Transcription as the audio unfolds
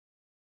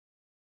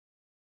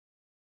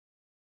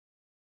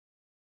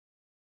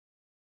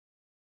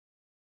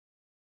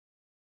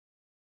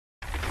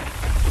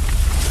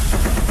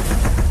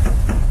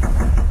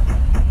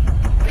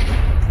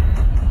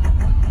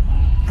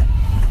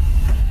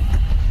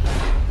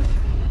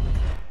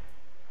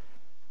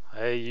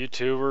Hey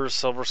YouTubers,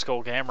 Silver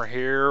Skull Gamer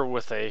here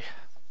with a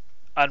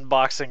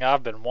unboxing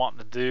I've been wanting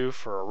to do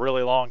for a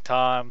really long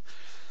time.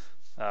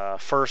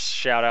 First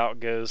shout out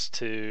goes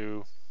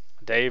to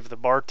Dave the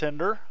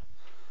bartender,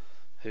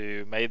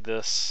 who made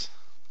this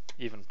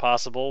even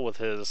possible with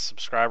his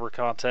subscriber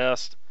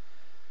contest,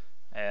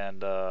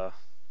 and and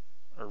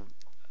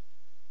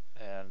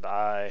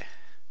I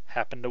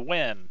happened to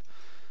win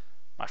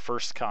my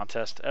first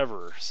contest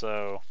ever.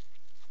 So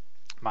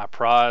my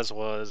prize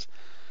was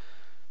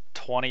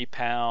 20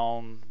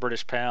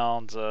 British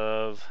pounds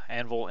of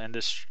Anvil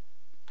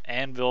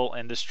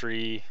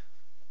Industry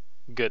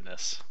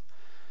goodness.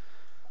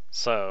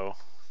 So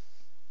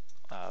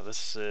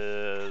this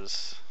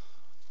is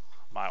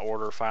my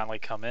order finally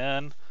come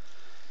in.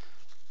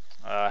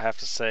 I have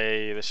to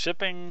say the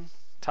shipping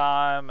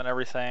time and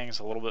everything's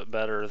a little bit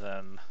better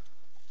than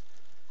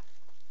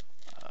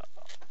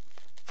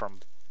from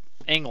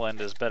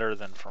England is better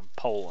than from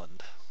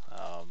Poland.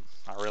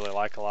 I really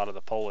like a lot of the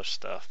Polish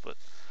stuff, but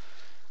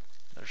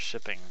their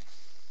shipping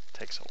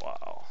takes a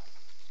while.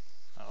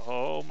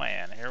 Oh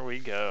man, here we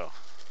go.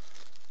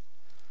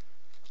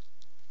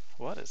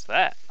 What is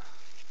that?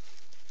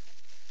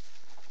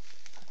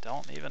 I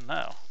don't even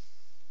know.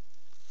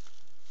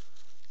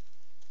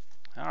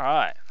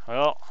 Alright,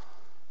 well.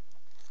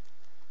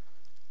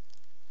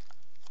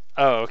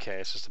 Oh, okay,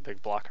 it's just a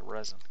big block of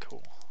resin.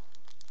 Cool.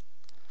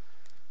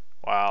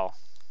 Wow,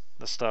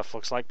 this stuff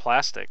looks like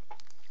plastic.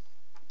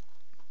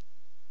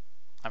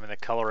 I mean, the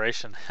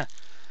coloration.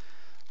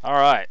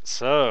 Alright,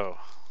 so,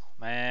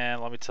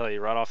 man, let me tell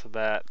you right off the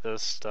bat,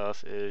 this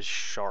stuff is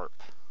sharp.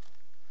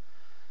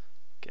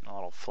 Getting a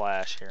little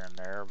flash here and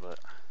there, but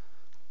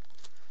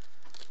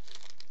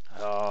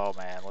oh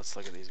man, let's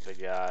look at these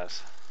big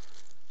guys.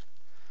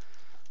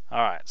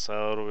 Alright,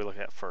 so what do we look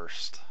at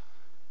first?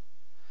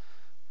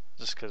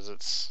 Just because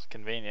it's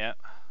convenient.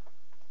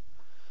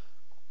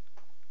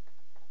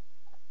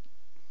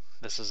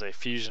 This is a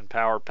Fusion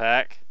Power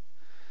Pack.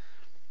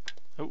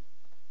 Oh.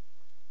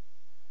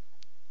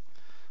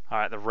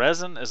 Alright, the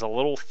resin is a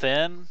little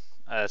thin.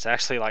 It's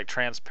actually like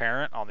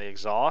transparent on the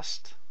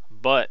exhaust,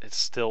 but it's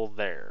still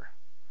there.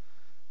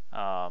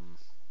 As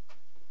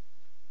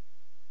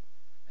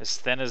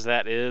thin as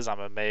that is, I'm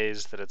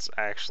amazed that it's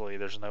actually,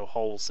 there's no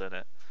holes in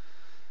it.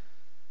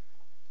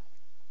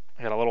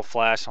 I got a little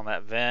flash on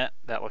that vent.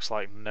 That looks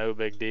like no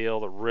big deal.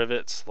 The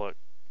rivets look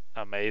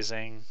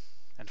amazing.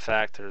 In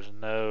fact, there's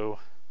no,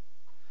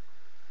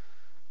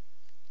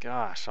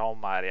 gosh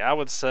almighty, I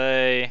would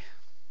say,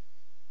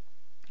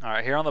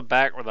 alright, here on the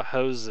back where the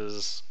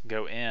hoses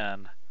go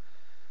in,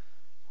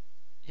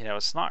 you know,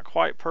 it's not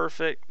quite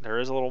perfect. There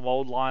is a little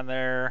mold line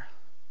there.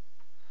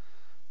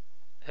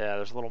 Yeah,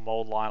 there's a little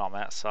mold line on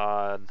that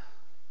side.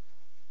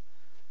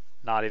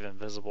 Not even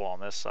visible on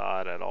this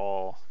side at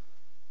all.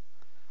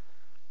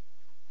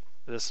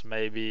 This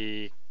may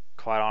be,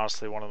 quite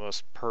honestly, one of the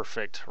most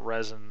perfect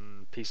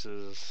resin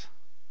pieces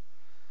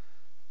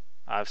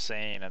I've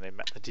seen, and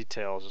the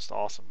detail is just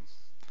awesome.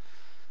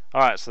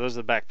 Alright, so those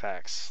are the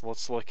backpacks.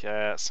 Let's look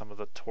at some of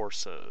the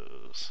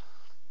torsos.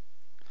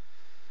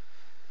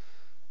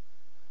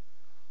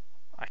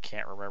 I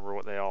can't remember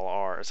what they all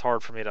are. It's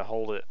hard for me to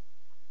hold it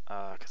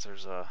because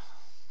there's a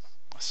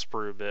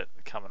sprue bit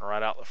coming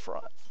right out the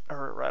front,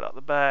 or right out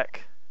the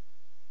back.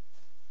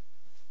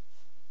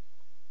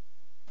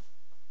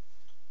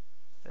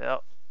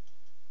 Yep,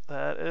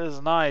 that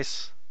is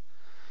nice.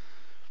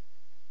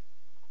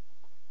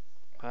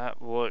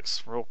 That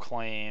looks real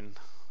clean.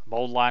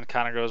 Mold line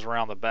kind of goes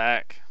around the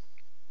back.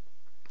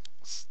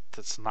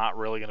 It's not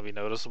really going to be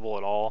noticeable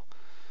at all.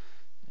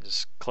 You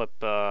just clip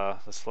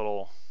this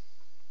little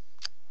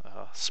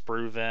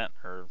sprue vent,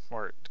 or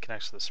where it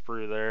connects to the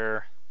sprue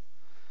there.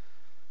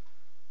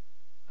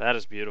 That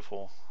is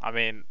beautiful. I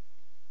mean,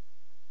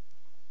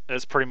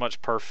 it's pretty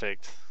much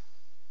perfect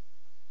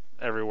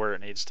everywhere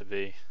it needs to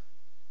be.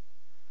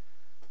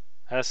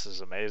 This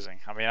is amazing.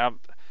 I mean,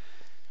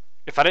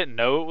 if I didn't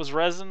know it was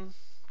resin,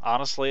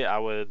 honestly, I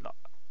would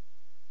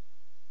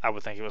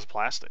think it was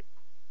plastic.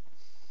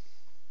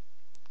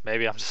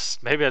 Maybe I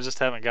just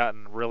haven't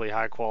gotten really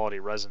high quality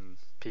resin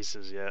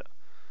pieces yet.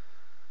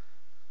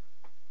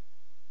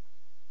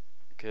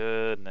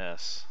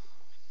 Goodness.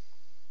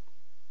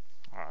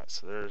 Alright,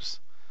 so there's,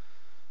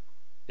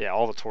 yeah,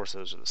 all the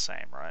torsos are the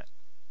same, right?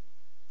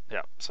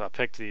 Yeah, so I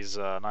picked these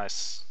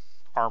nice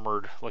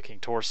armored looking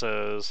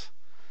torsos.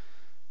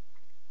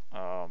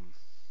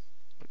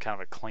 Kind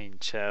of a clean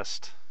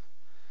chest.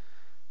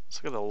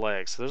 Let's look at the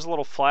legs. So there's a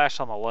little flash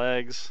on the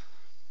legs,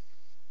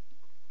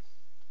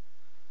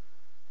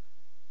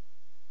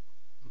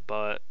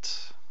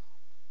 but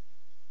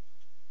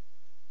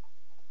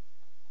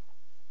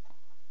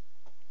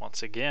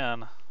once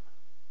again,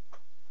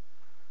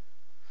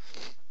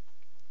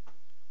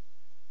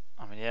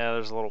 I mean, yeah,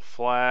 there's a little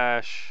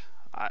flash.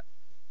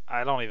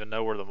 I don't even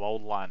know where the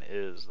mold line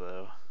is,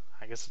 though.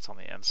 I guess it's on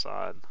the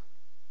inside.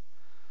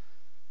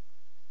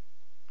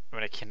 I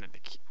mean, I can't.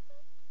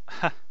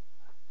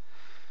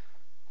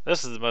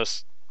 This is the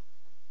most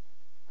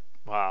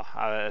Wow,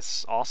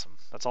 that's awesome.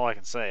 That's all I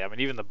can say. I mean,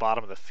 even the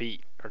bottom of the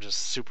feet are just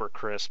super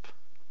crisp.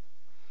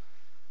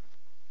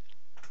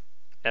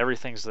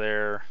 Everything's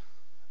there.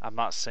 I'm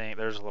not seeing,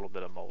 there's a little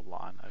bit of mold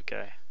line.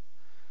 Okay.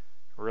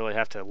 Really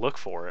have to look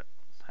for it,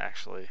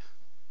 actually.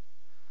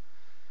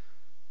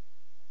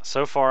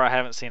 So far, I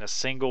haven't seen a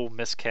single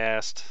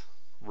miscast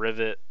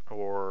rivet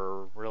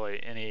or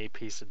really any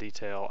piece of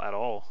detail at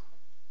all.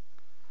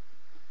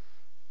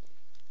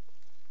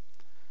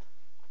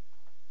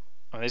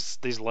 I mean,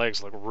 these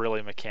legs look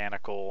really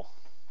mechanical.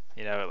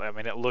 You know, I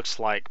mean, it looks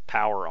like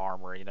power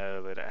armor. You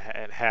know that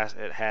it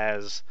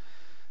has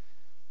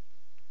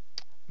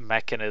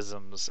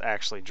mechanisms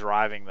actually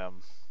driving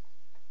them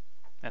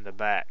in the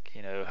back.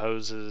 You know,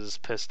 hoses,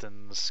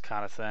 pistons,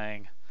 kind of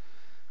thing,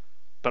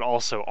 but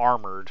also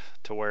armored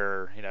to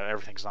where you know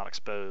everything's not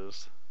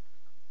exposed.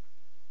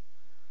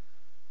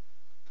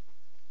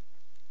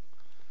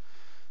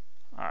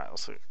 All right,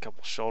 let's look at a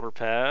couple shoulder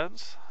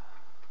pads.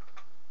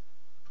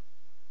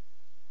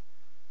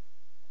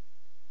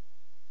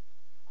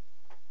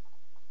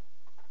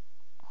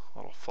 A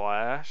little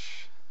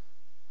flash.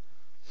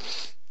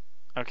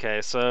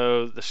 Okay,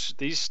 so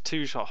these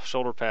two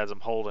shoulder pads I'm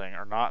holding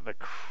are not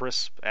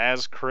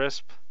as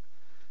crisp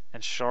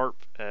and sharp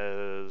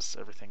as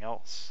everything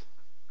else.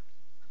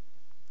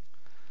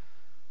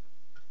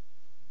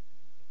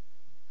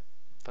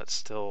 But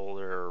still,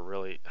 they're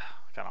really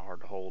kind of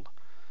hard to hold.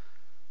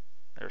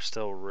 They're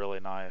still really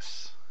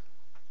nice.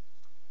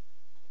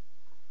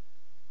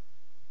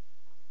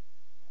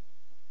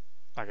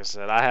 Like I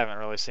said, I haven't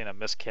really seen a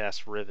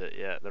miscast rivet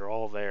yet. They're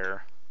all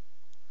there.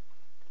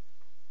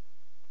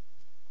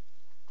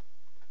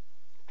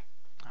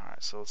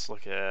 Alright, so let's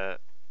look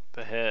at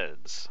the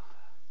heads.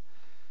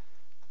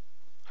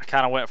 I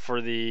kind of went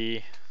for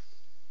the,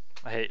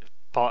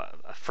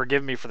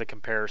 forgive me for the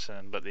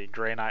comparison, but the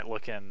Grey Knight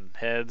looking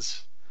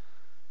heads.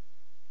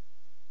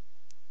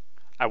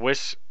 I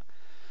wish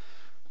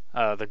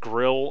the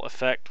grill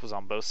effect was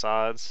on both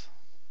sides.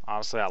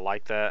 Honestly, I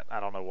like that.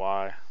 I don't know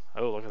why.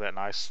 Oh, look at that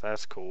nice.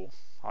 That's cool.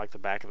 I like the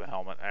back of the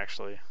helmet,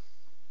 actually.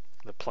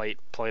 The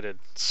plated,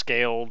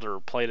 scaled or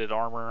plated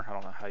armor. I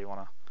don't know how you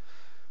want to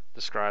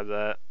describe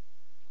that.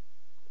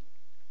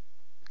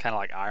 Kind of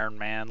like Iron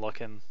Man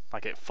looking,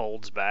 like it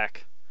folds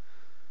back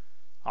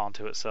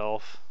onto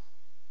itself.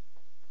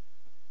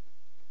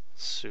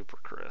 Super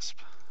crisp.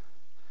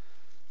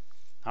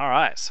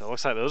 Alright, so it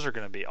looks like those are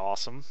going to be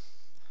awesome.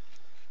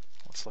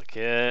 Let's look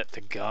at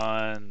the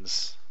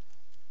guns.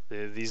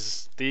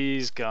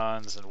 These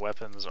guns and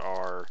weapons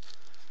are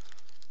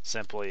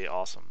simply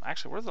awesome.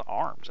 Actually, where's the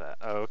arms at?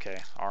 Oh,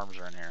 okay. Arms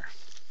are in here.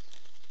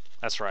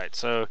 That's right.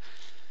 So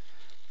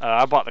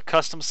I bought the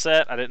custom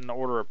set. I didn't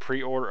order a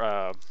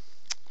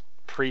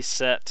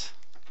preset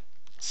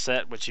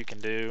set, which you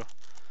can do.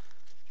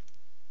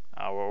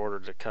 I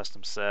ordered a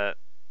custom set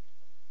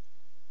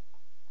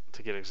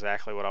to get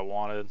exactly what I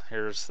wanted.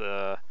 Here's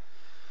the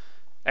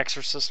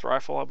Exorcist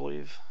rifle, I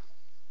believe.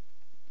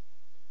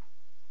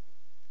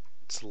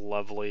 It's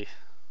lovely.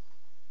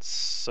 It's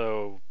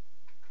so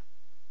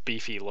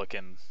beefy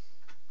looking.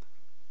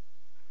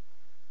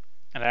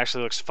 And it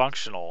actually looks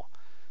functional.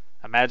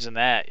 Imagine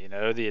that, you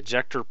know, the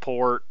ejector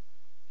port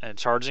and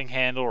charging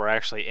handle are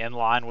actually in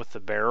line with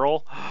the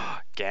barrel.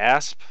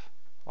 Gasp.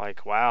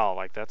 Like, wow,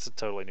 like that's a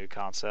totally new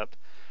concept.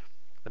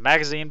 The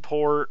magazine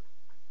port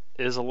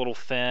is a little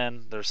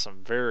thin. There's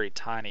some very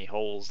tiny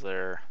holes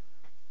there.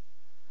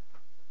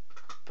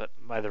 But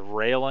by the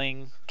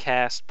railing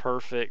cast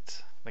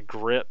perfect. The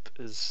grip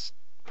is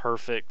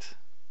perfect.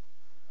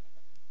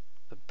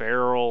 The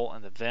barrel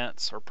and the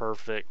vents are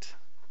perfect.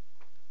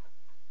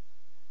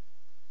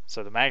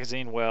 So the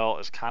magazine well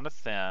is kind of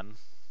thin,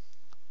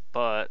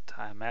 but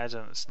I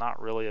imagine it's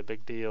not really a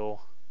big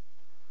deal.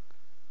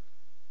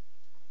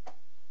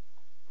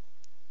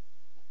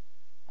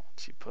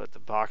 Once you put the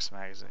box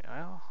magazine,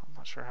 well, I'm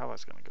not sure how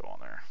that's going to go on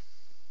there.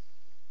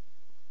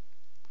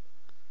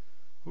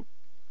 Oop.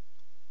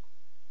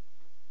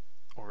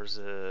 Or is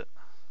it,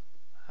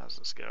 how does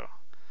this go?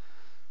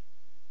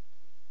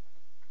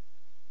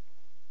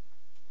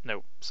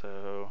 Nope,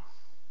 so,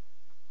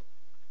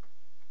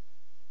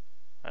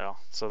 well,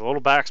 so the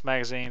little box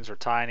magazines are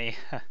tiny.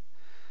 Gonna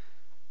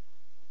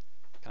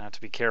have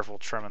to be careful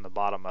trimming the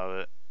bottom of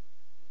it.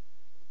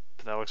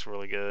 But that looks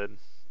really good.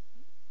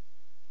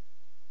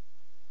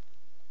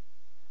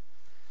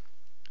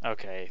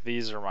 Okay,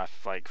 these are my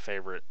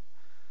favorite.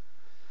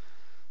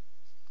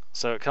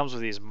 So it comes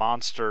with these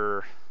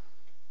monster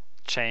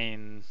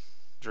chain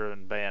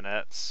driven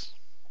bayonets,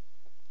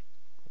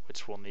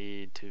 which will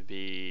need to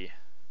be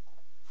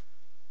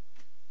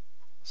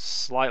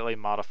slightly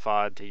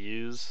modified to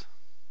use.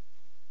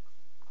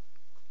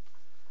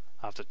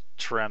 I'll have to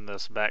trim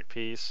this back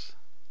piece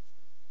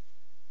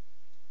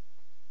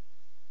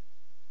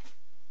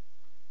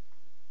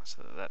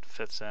so that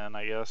fits in,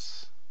 I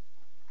guess.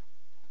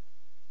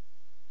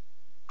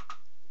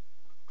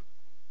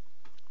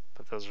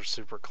 But those are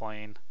super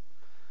clean.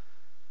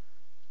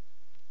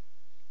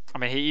 I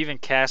mean, he even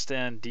cast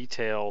in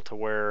detail to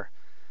where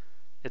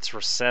it's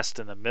recessed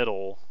in the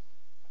middle,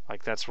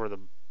 like that's where the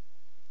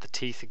the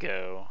teeth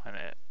go, and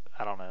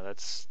I don't know.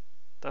 That's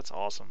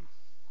awesome.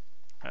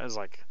 That is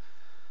like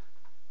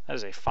that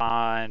is a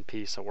fine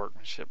piece of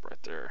workmanship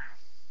right there.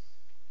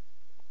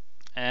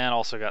 And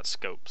also got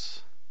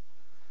scopes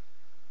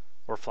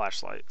or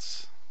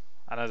flashlights.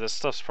 I know this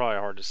stuff's probably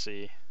hard to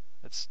see.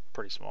 It's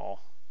pretty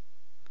small.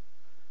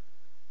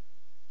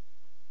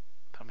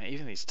 But I mean,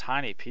 even these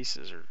tiny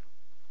pieces are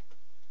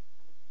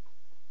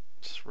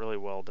just really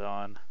well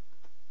done.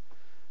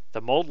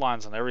 The mold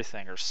lines and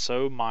everything are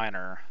so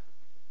minor.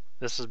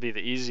 This would be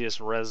the easiest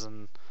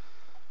resin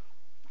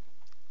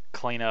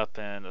cleanup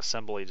and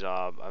assembly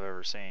job I've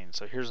ever seen.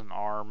 So here's an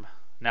arm.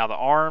 Now the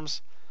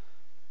arms,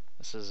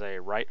 this is a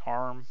right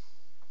arm.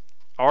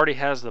 Already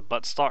has the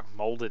buttstock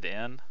molded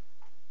in.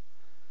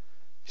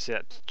 You see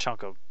that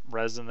chunk of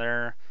resin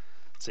there?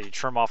 So you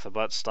trim off the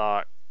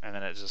buttstock and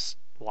then it just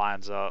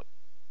lines up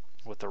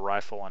with the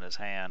rifle in his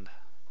hand.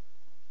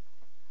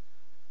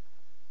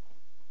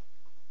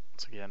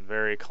 Once again,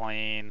 very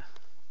clean.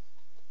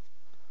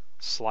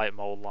 Slight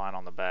mold line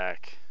on the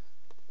back,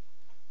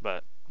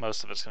 but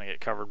most of it's going to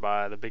get covered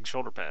by the big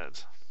shoulder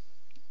pads.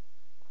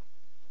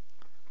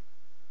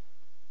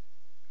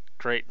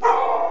 Great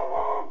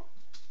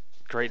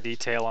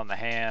detail on the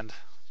hand.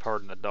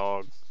 Pardon the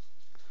dog.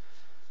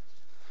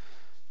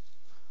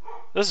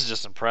 This is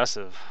just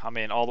impressive. I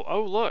mean,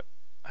 oh look,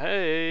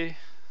 hey,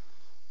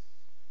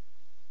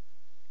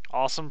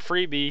 awesome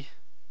freebie,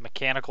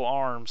 mechanical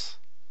arms.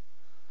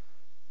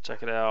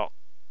 Check it out,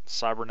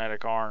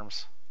 cybernetic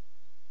arms.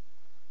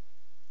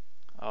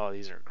 Oh,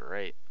 these are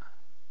great.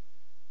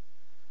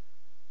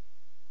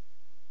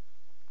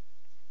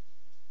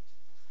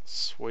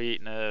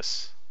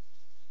 Sweetness.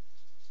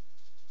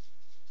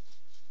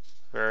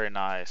 Very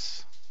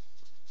nice.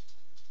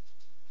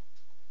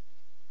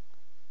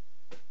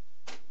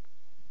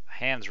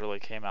 Hands really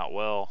came out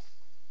well.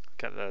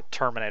 Got the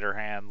Terminator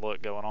hand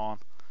look going on.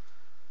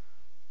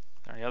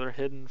 Are there any other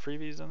hidden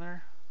freebies in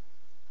there?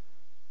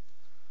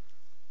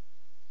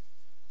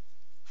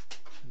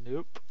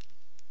 Nope.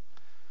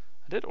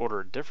 I did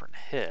order a different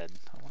head.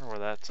 I wonder where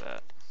that's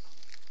at.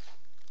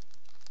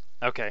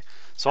 Okay,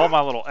 so all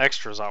my little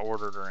extras I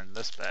ordered are in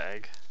this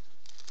bag.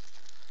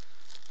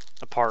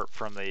 Apart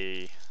from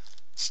the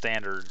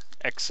standard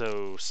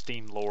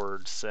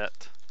Exo-Lords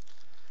set.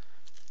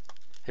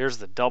 Here's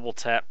the double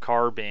tap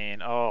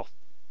carbine. Oh,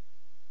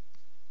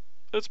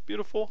 it's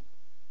beautiful.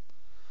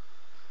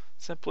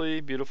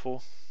 Simply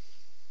beautiful.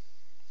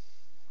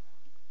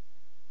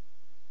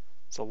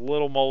 It's a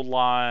little mold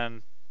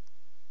line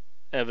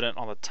evident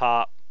on the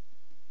top.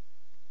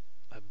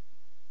 A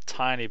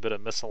tiny bit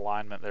of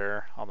misalignment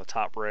there on the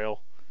top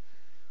rail.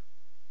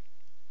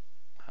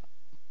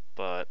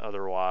 But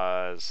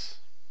otherwise,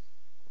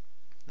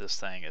 this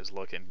thing is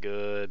looking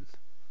good.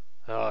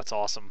 Oh, it's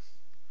awesome.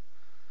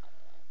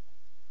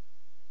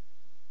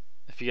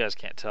 If you guys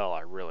can't tell, I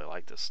really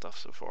like this stuff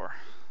so far.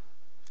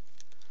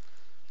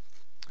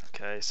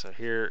 Okay, so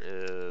here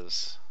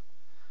is...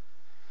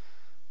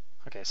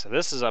 Okay, so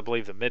this is, I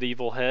believe, the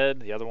medieval head.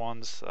 The other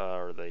ones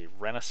are the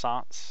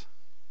Renaissance.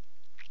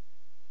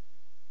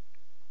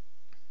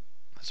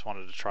 I just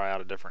wanted to try out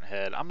a different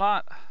head. I'm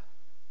not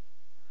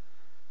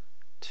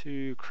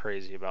too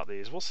crazy about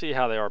these. We'll see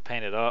how they are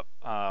painted up.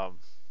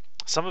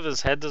 Some of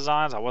his head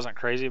designs I wasn't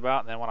crazy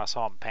about, and then when I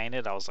saw them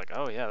painted, I was like,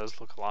 oh yeah,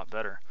 those look a lot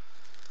better.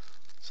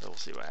 So we'll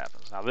see what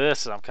happens. Now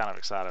this I'm kind of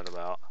excited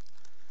about.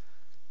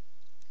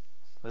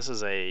 This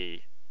is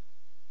a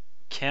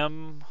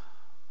chem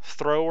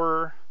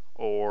thrower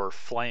or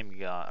flame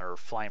gun or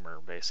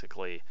flamer,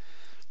 basically.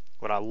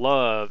 What I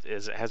love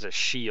is it has a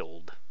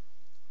shield,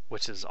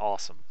 which is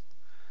awesome.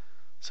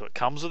 So it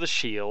comes with a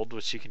shield,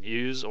 which you can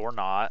use or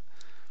not.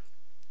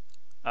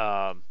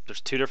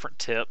 There's two different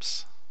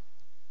tips.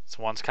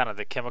 So one's kind of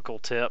the chemical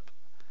tip,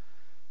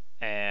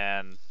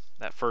 and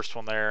that first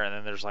one there, and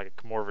then there's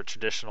like more of a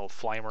traditional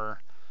flamer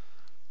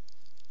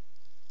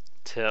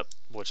tip,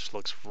 which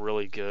looks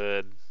really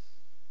good.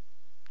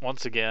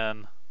 Once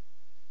again,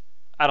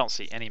 I don't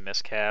see any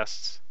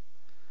miscasts.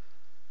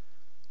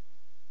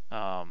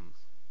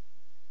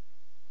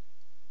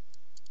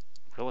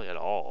 Really at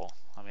all.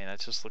 I mean, it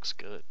just looks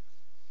good.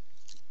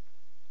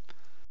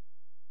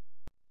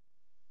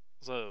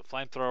 So,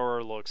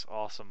 flamethrower looks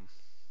awesome.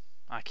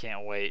 I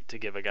can't wait to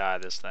give a guy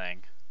this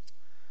thing.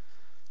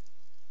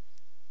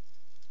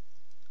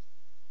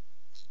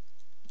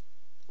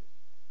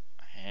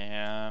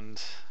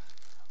 And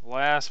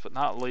last but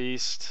not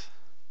least,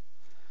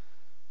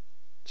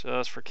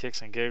 just for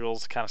kicks and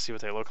giggles to kind of see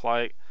what they look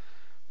like,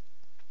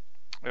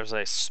 there's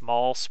a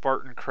small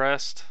Spartan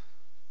crest,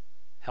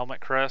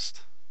 helmet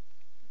crest.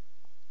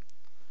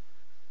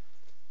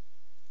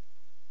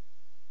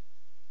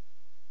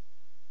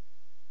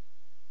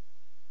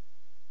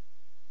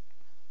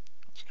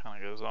 Just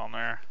kind of goes on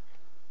there.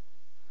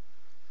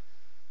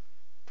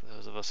 For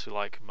those of us who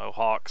like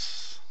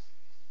mohawks,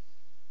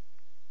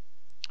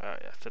 yeah,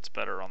 it fits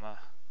better on the...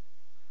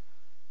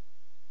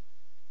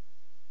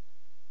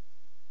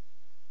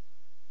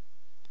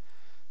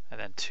 And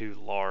then two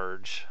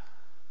large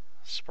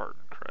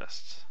Spartan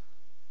crests.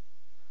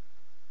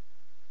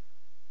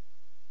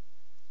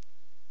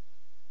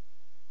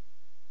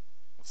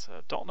 So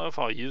don't know if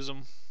I'll use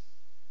them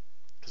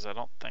because I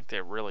don't think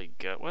they're really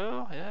good.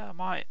 Well, yeah, I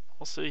might.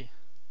 We'll see.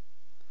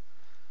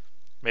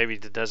 Maybe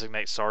to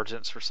designate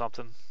sergeants or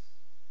something.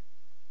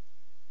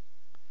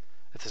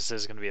 If this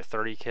is going to be a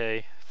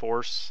 30K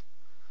force.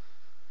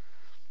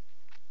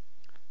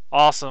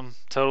 Awesome.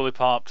 Totally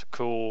pumped.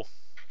 Cool.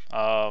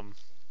 Oh,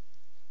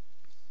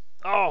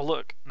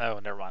 look. No,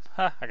 never mind.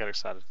 Huh, I got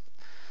excited.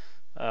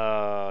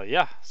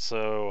 Yeah,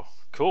 so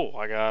cool.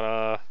 I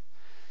got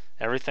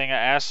everything I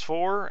asked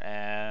for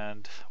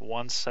and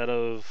one set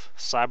of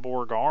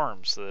cyborg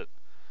arms that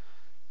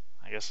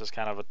I guess is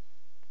kind of a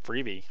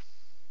freebie.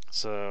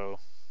 So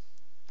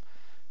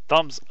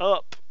thumbs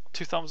up,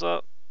 2 thumbs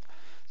up.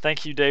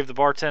 Thank you, Dave the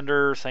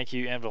bartender. Thank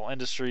you, Anvil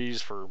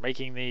Industries, for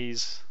making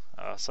these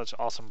such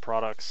awesome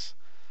products.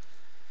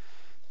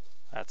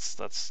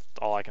 That's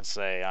all I can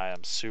say. I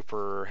am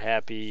super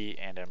happy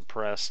and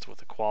impressed with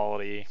the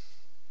quality.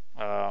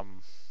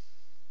 Um,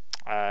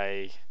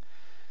 I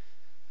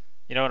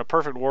in a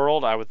perfect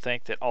world, I would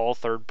think that all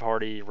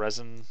third-party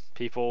resin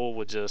people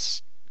would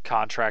just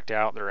contract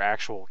out their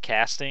actual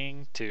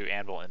casting to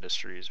Anvil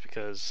Industries,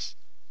 because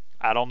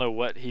I don't know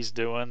what he's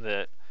doing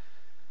that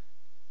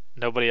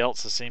nobody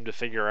else has seemed to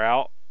figure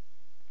out.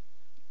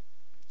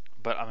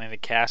 But I mean, the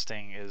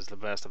casting is the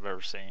best I've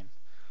ever seen.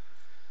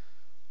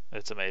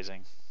 It's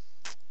amazing.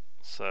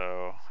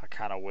 So I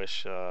kind of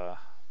wish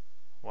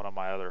one of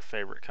my other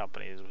favorite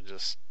companies would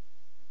just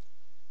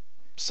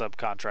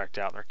subcontract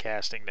out their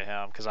casting to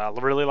him, because I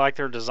really like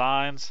their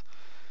designs.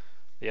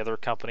 The other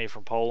company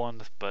from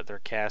Poland, but their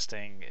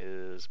casting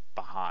is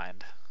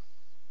behind.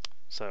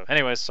 So,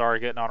 anyways, sorry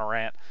getting on a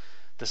rant.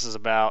 This is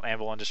about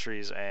Anvil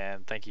Industries,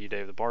 and thank you,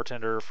 Dave the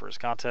bartender, for his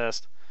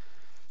contest.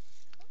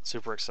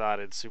 Super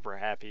excited, super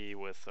happy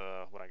with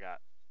what I got.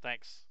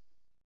 Thanks.